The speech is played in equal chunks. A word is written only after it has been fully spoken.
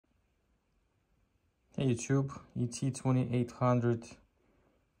Hey YouTube, ET-2800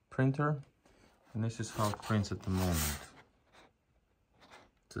 Printer, and this is how it prints at the moment.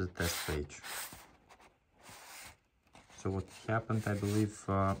 To the test page. So what happened, I believe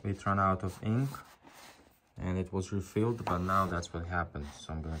it ran out of ink and it was refilled, but now that's what happened.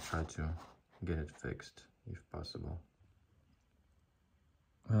 So I'm gonna try to get it fixed if possible.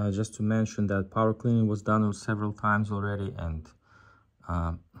 Just to mention that power cleaning was done several times already, and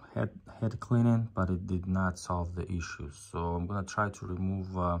head cleaning, but it did not solve the issue. So I'm gonna try to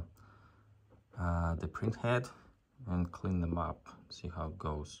remove the print head and clean them up, see how it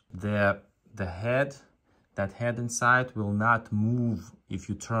goes. The head, that head inside will not move if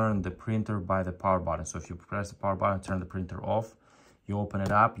you turn the printer by the power button. So if you press the power button, turn the printer off, you open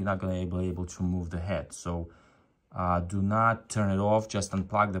it up, you're not gonna be able to move the head. So do not turn it off, just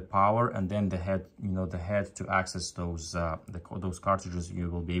unplug the power, and then the head, the head to access those cartridges, you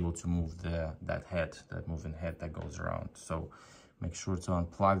will be able to move that moving head that goes around. So make sure to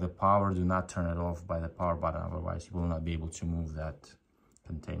unplug the power, do not turn it off by the power button, otherwise you will not be able to move that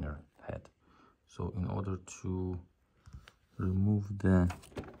container head. So in order to remove the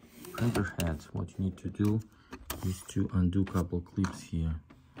printer head, what you need to do is to undo a couple clips here.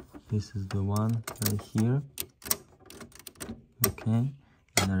 This is the one right here. Okay,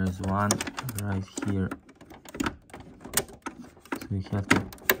 and there is one right here. So you have to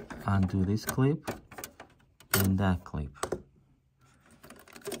undo this clip and that clip.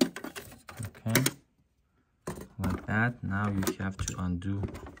 Okay, like that. Now you have to undo.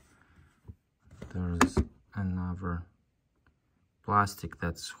 There's another plastic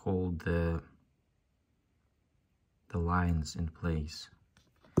that's hold the lines in place.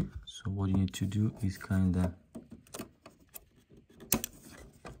 So what you need to do is kind of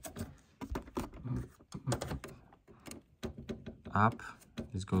up,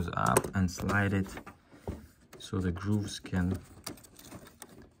 this goes up, and slide it so the grooves can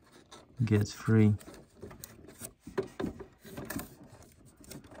get free.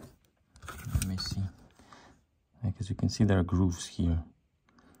 Let me see. As you can see, there are grooves here,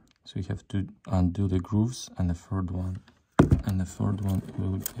 so you have to undo the grooves, and the third one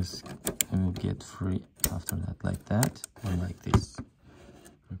will get free after that, like that and like this.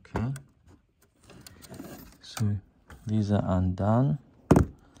 Okay, so these are undone.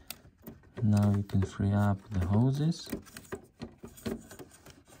 Now you can free up the hoses,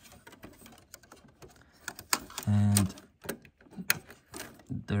 and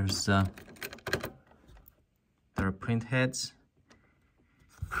there are print heads,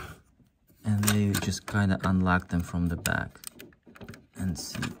 and they just kind of unlock them from the back, and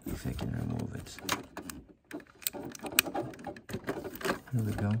see if I can remove it. Here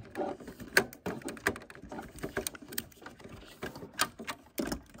we go.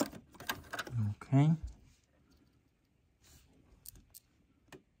 Okay,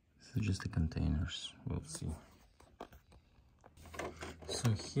 so just the containers, we'll see.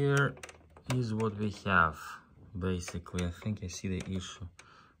 So here is what we have. Basically, I think I see the issue.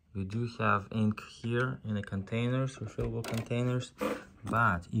 We do have ink here in the containers, refillable containers,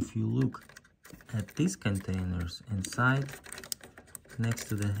 but if you look at these containers inside, next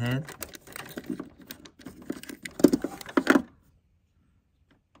to the head,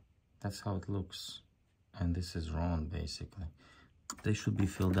 that's how it looks, and this is wrong. Basically, they should be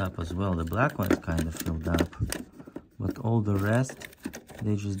filled up as well. The black one is kind of filled up, but all the rest,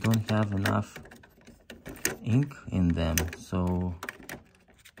 they just don't have enough ink in them. So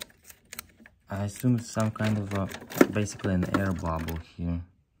I assume it's some kind of basically an air bubble here.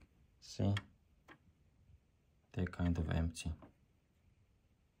 See, they're kind of empty.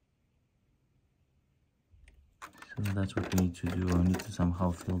 So that's what we need to do. I need to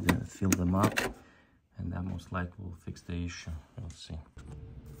somehow fill them up, and that most likely will fix the issue. We'll see.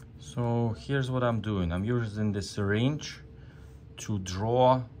 So here's what I'm doing. I'm using the syringe to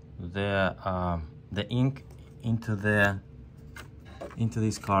draw the ink into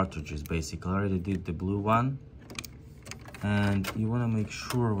these cartridges. Basically, I already did the blue one, and you want to make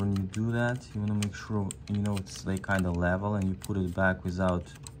sure when you do that, you want to make sure it's like kind of level, and you put it back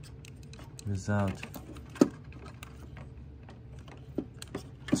without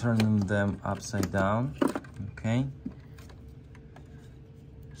turning them upside down. Okay,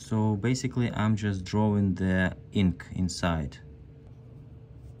 so basically I'm just drawing the ink inside.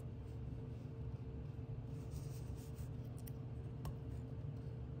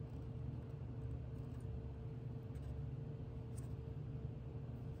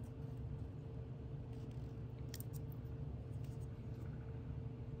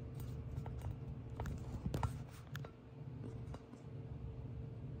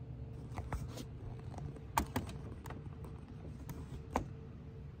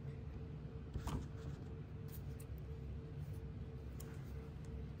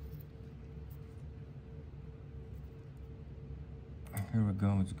 Here we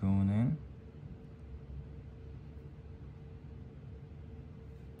go, it's going in.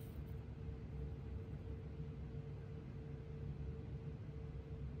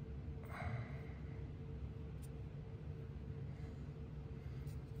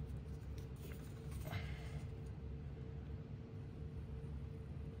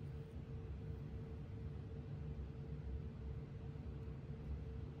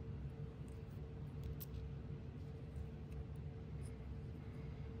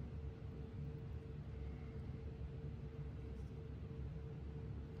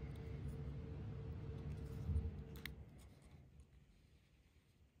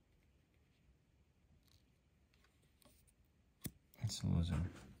 It's losing.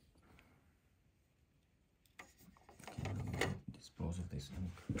 Okay, let me dispose of this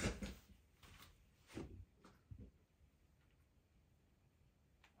ink.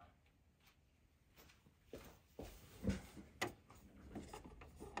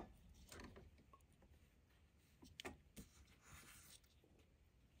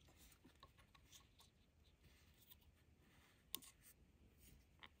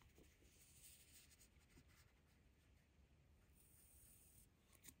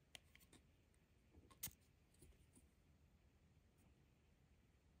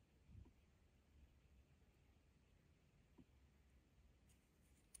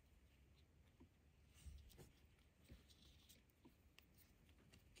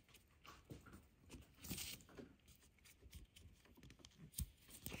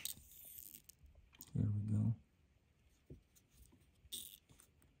 Here we go.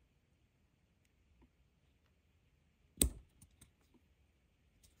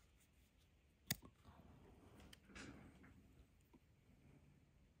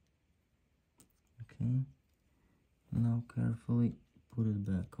 Okay, now carefully put it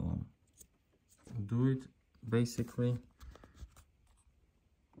back on. Do it basically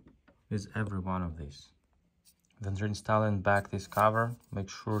with every one of these. Then reinstalling back this cover, make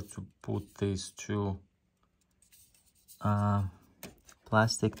sure to put these two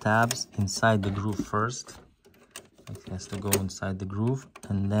plastic tabs inside the groove first. It has to go inside the groove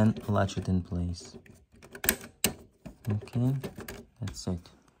and then latch it in place. Okay, that's it.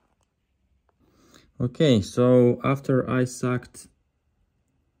 Okay, so after I sucked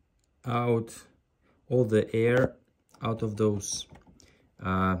out all the air out of those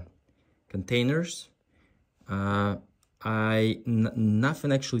containers,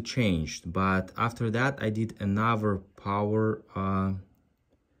 nothing actually changed, but after that I did another power,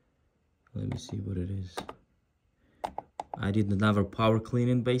 let me see what it is. I did another power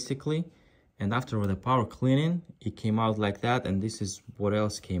cleaning basically, and after the power cleaning it came out like that, and this is what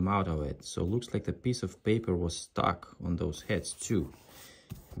else came out of it. So it looks like the piece of paper was stuck on those heads too,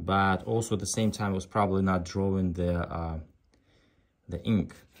 but also at the same time it was probably not drawing the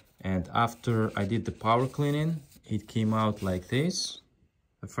ink. And after I did the power cleaning, it came out like this,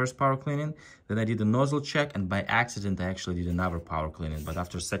 the first power cleaning. Then I did a nozzle check, and by accident I actually did another power cleaning. But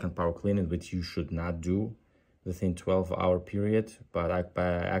after second power cleaning, which you should not do within 12-hour period, but by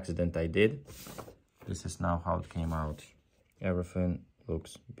accident I did. This is now how it came out. Everything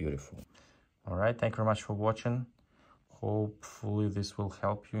looks beautiful. All right, thank you very much for watching. Hopefully this will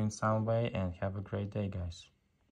help you in some way, and have a great day, guys.